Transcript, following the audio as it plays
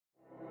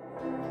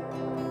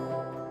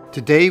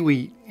Today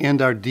we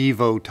end our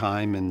Devo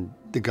time in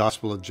the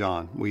Gospel of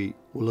John. We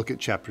will look at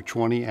chapter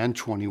 20 and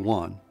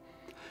 21.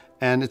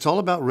 And it's all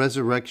about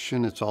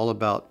resurrection. It's all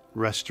about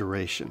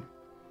restoration.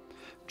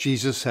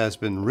 Jesus has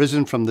been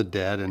risen from the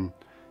dead, and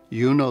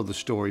you know the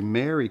story.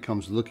 Mary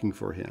comes looking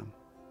for him.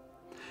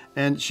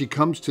 And she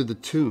comes to the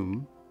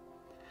tomb,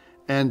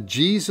 and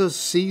Jesus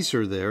sees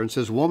her there and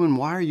says, "Woman,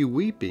 why are you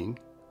weeping?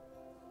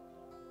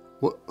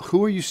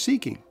 Who are you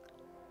seeking?"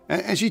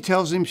 And she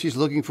tells him she's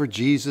looking for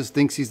Jesus,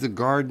 thinks he's the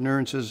gardener,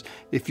 and says,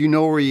 "If you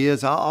know where he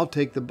is, I'll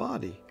take the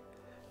body."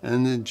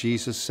 And then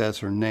Jesus says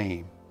her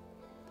name,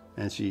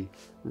 and she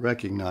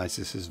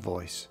recognizes his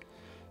voice.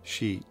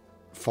 She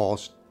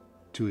falls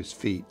to his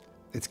feet.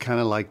 It's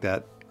kind of like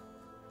that,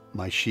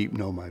 "My sheep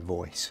know my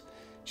voice."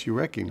 She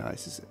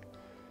recognizes it.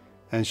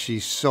 And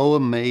she's so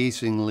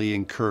amazingly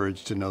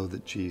encouraged to know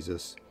that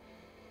Jesus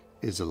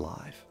is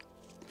alive.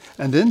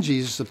 And then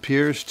Jesus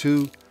appears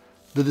to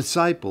the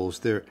disciples.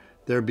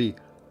 They're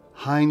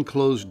behind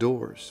closed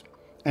doors.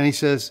 And he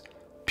says,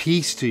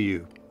 "Peace to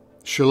you,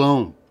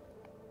 shalom.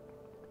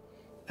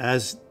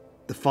 As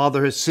the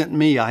Father has sent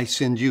me, I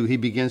send you." He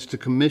begins to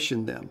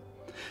commission them.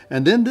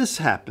 And then this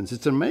happens.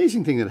 It's an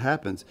amazing thing that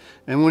happens.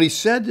 And when he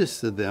said this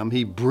to them,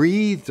 he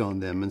breathed on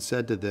them and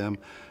said to them,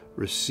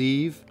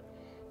 "Receive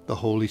the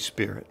Holy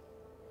Spirit."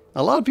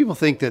 A lot of people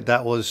think that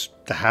that was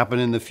to happen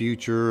in the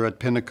future at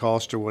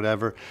Pentecost or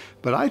whatever.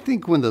 But I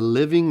think when the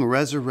living,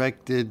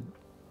 resurrected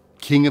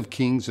King of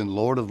Kings and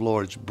Lord of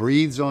Lords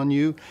breathes on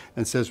you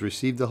and says,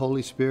 "Receive the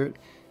Holy Spirit,"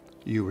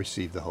 you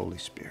receive the Holy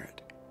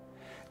Spirit.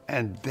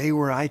 And they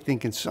were, I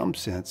think, in some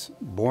sense,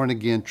 born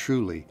again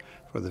truly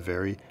for the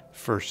very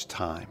first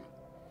time.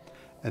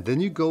 And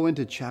then you go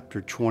into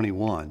chapter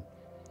 21,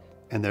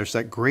 and there's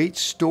that great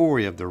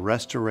story of the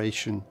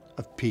restoration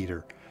of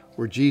Peter,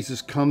 where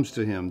Jesus comes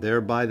to him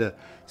there by the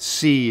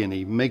sea, and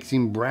he makes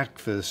him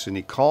breakfast, and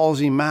he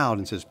calls him out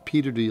and says,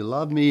 "Peter, do you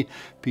love me?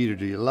 Peter,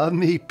 do you love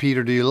me?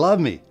 Peter, do you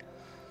love me?"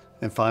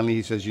 And finally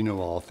he says, "You know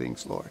all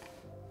things, Lord.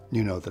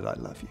 You know that I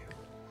love you."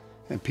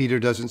 And Peter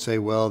doesn't say,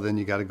 "Well, then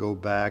you got to go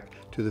back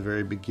to the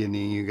very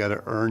beginning. You got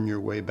to earn your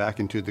way back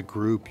into the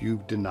group.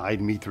 You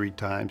denied me 3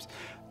 times.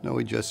 No,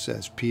 he just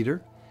says,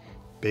 "Peter,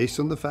 based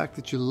on the fact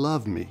that you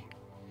love me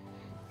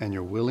and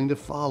you're willing to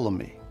follow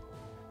me,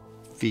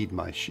 feed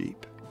my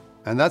sheep."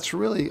 And that's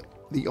really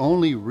the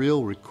only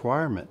real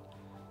requirement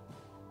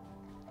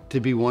to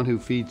be one who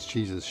feeds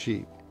Jesus'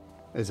 sheep,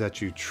 is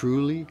that you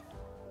truly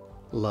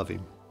love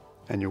him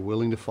and you're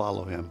willing to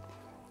follow him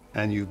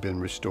and you've been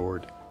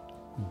restored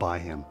by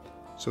him.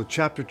 So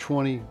chapter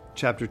 20,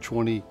 chapter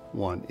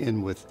 21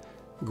 end with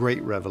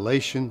great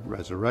revelation,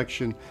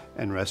 resurrection,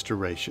 and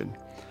restoration.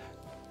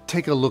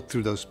 Take a look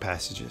through those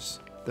passages.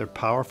 They're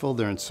powerful,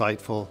 they're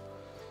insightful,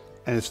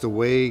 and it's the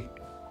way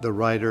the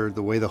writer,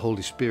 the way the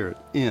Holy Spirit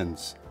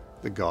ends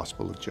the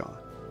Gospel of John.